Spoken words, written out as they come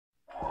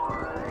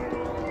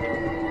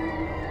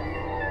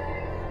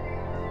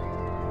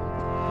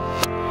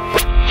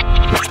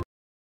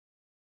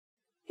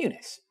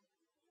Eunice.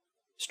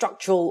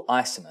 Structural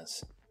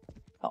isomers.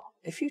 Oh,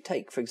 if you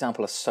take, for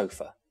example, a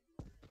sofa,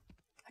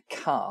 a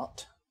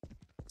cart,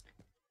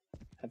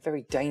 a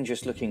very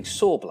dangerous looking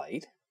saw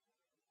blade,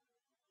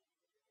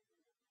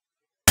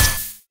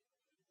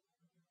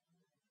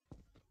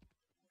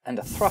 and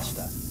a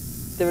thruster,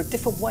 there are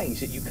different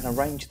ways that you can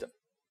arrange them.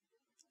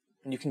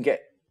 And you can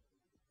get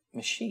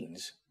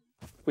machines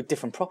with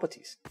different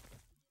properties.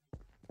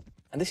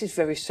 And this is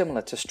very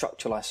similar to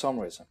structural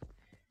isomerism.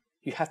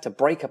 You have to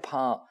break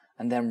apart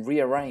and then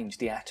rearrange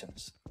the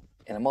atoms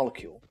in a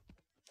molecule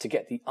to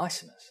get the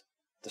isomers,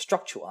 the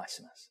structural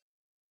isomers.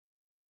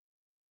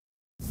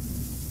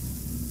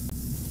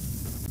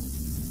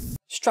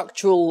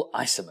 Structural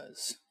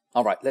isomers.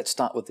 All right, let's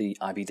start with the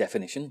IB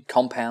definition.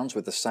 Compounds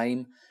with the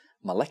same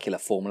molecular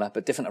formula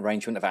but different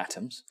arrangement of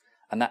atoms.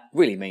 And that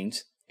really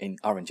means, in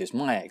orange is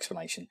my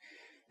explanation,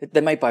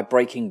 they're made by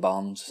breaking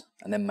bonds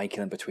and then making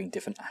them between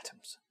different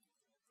atoms.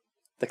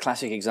 The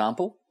classic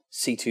example,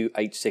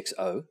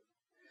 C2H6O.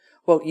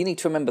 Well, you need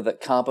to remember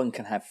that carbon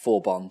can have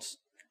 4 bonds,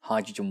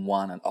 hydrogen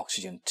 1 and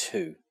oxygen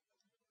 2.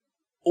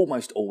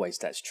 Almost always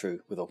that's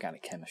true with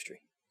organic chemistry.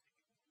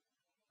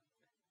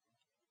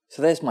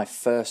 So there's my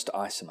first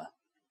isomer.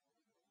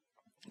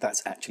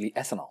 That's actually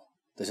ethanol.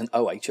 There's an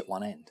OH at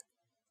one end.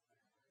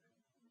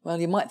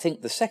 Well, you might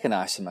think the second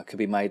isomer could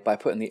be made by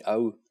putting the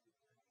O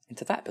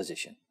into that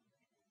position.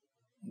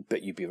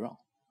 But you'd be wrong.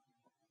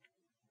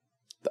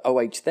 The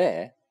OH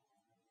there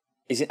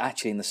isn't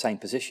actually in the same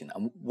position.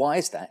 And why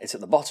is that? It's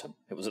at the bottom.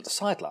 It was at the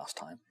side last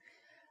time.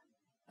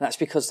 And that's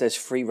because there's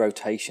free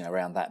rotation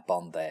around that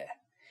bond there.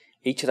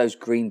 Each of those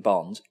green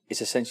bonds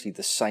is essentially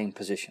the same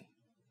position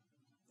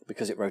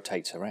because it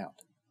rotates around.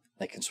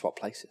 They can swap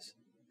places.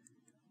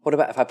 What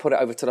about if I put it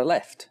over to the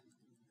left?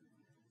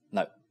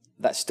 No,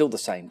 that's still the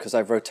same because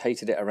I've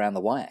rotated it around the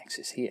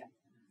y-axis here,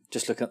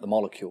 just looking at the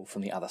molecule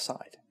from the other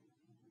side.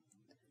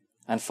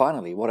 And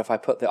finally, what if I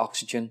put the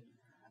oxygen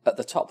at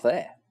the top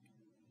there?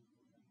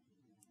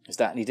 Is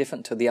that any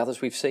different to the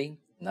others we've seen?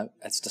 No,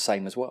 it's the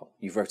same as well.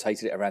 You've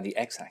rotated it around the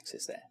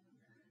x-axis there.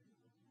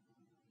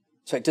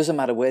 So it doesn't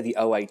matter where the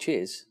OH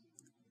is,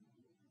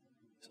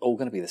 it's all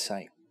going to be the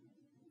same.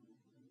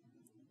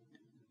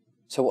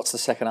 So what's the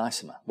second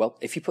isomer? Well,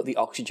 if you put the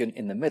oxygen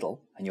in the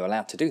middle, and you're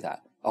allowed to do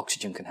that,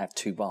 oxygen can have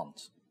 2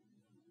 bonds.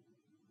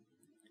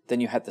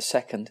 Then you have the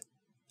second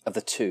of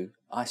the 2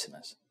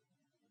 isomers.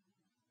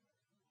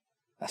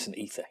 That's an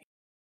ether.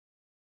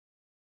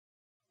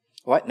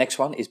 All right, next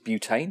one is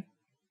butane.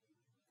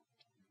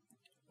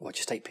 Or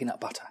just ate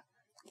peanut butter.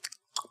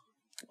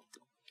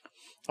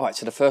 All right,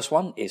 so the first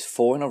one is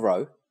 4 in a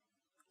row.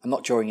 I'm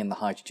not drawing in the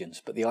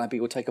hydrogens, but the IB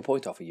will take a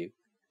point off of you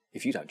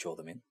if you don't draw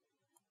them in.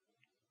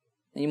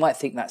 And you might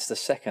think that's the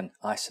second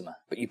isomer,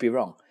 but you'd be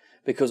wrong,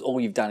 because all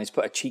you've done is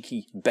put a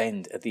cheeky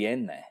bend at the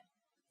end there.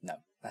 No,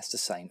 that's the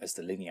same as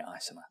the linear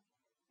isomer.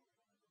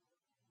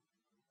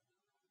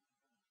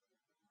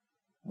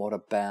 What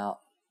about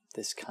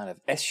this kind of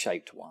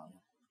S-shaped one?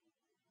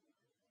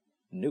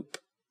 Nope.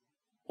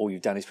 All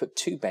you've done is put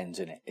 2 bends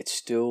in it. It's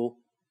still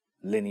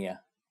linear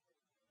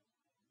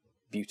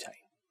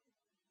butane.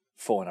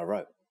 4 in a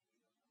row.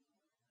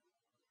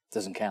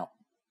 Doesn't count.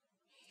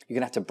 You're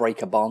going to have to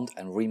break a bond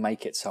and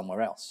remake it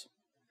somewhere else.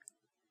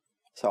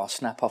 So I'll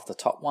snap off the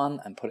top one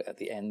and put it at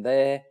the end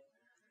there.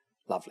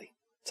 Lovely.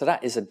 So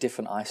that is a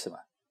different isomer.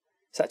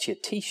 It's actually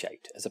a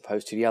T-shaped as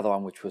opposed to the other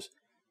one which was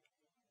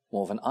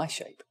more of an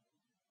I-shape.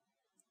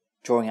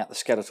 Drawing out the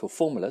skeletal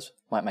formulas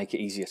might make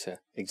it easier to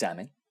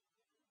examine.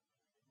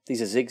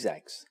 These are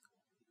zigzags.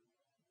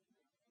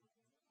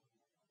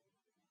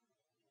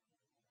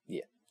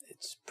 Yeah,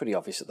 it's pretty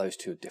obvious that those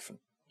two are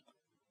different.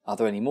 Are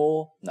there any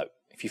more? No.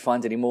 If you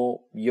find any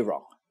more, you're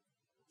wrong.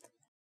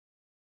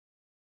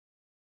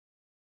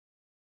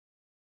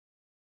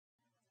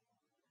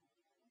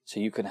 So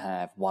you can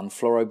have 1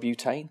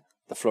 fluorobutane,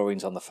 the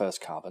fluorine's on the first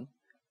carbon,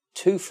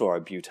 2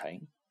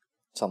 fluorobutane,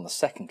 it's on the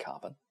second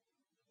carbon.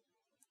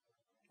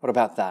 What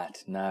about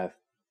that? No,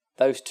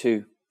 those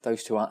two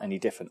aren't any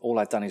different. All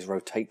I've done is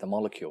rotate the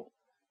molecule.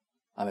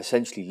 I'm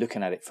essentially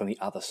looking at it from the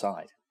other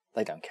side.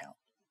 They don't count.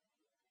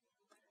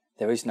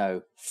 There is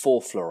no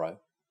 4-fluoro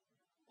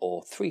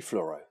or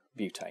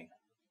 3-fluorobutane.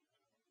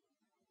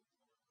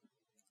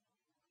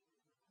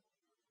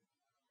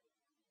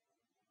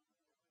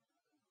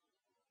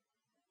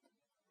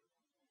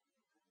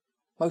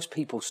 Most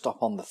people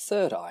stop on the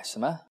third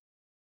isomer.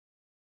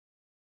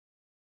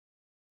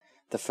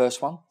 The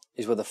first one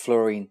is where the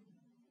fluorine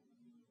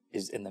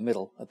is in the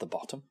middle at the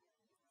bottom.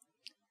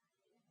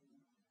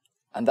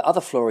 And the other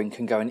fluorine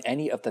can go in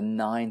any of the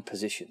 9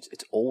 positions.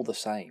 It's all the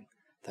same.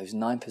 Those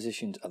 9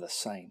 positions are the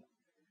same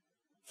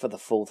for the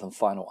 4th and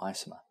final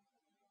isomer.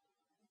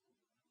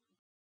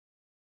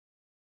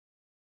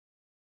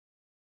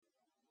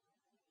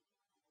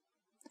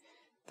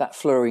 That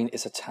fluorine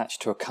is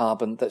attached to a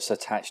carbon that's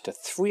attached to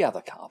 3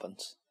 other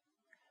carbons,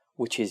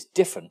 which is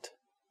different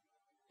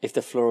if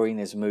the fluorine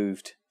is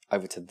moved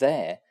over to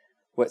there,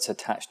 where it's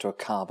attached to a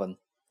carbon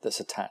that's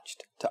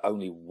attached to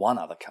only 1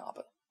 other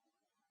carbon.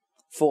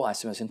 4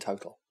 isomers in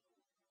total.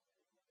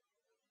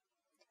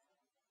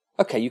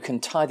 Okay, you can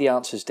tie the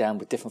answers down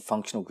with different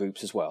functional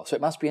groups as well. So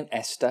it must be an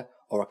ester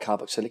or a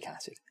carboxylic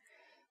acid.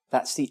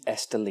 That's the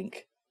ester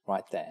link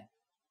right there.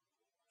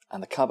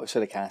 And the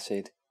carboxylic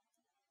acid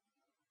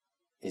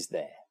is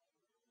there.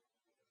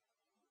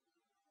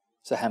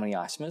 So how many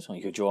isomers? Well,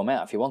 you could draw them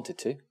out if you wanted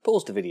to.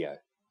 Pause the video.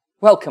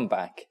 Welcome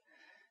back.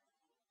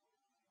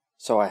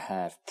 So I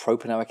have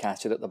propanoic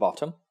acid at the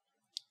bottom.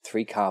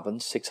 3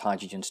 carbons, 6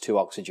 hydrogens, 2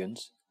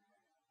 oxygens.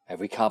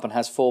 Every carbon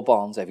has 4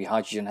 bonds. Every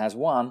hydrogen has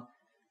 1.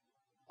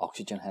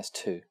 Oxygen has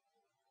 2.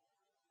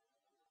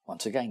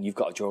 Once again, you've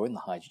got to draw in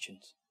the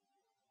hydrogens.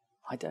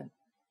 I don't.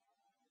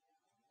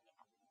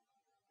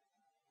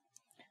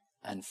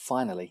 And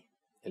finally,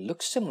 it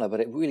looks similar, but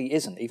it really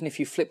isn't. Even if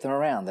you flip them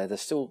around, they're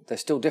still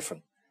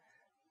different.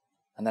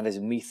 And that is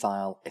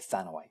methyl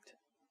ethanoate.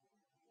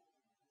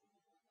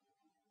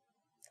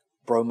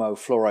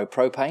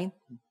 Bromofluoropropane.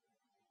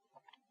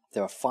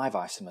 There are 5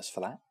 isomers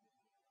for that.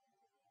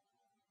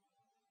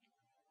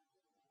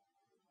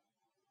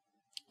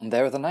 And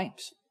there are the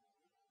names.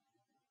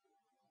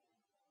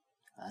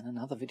 And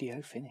another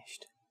video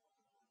finished.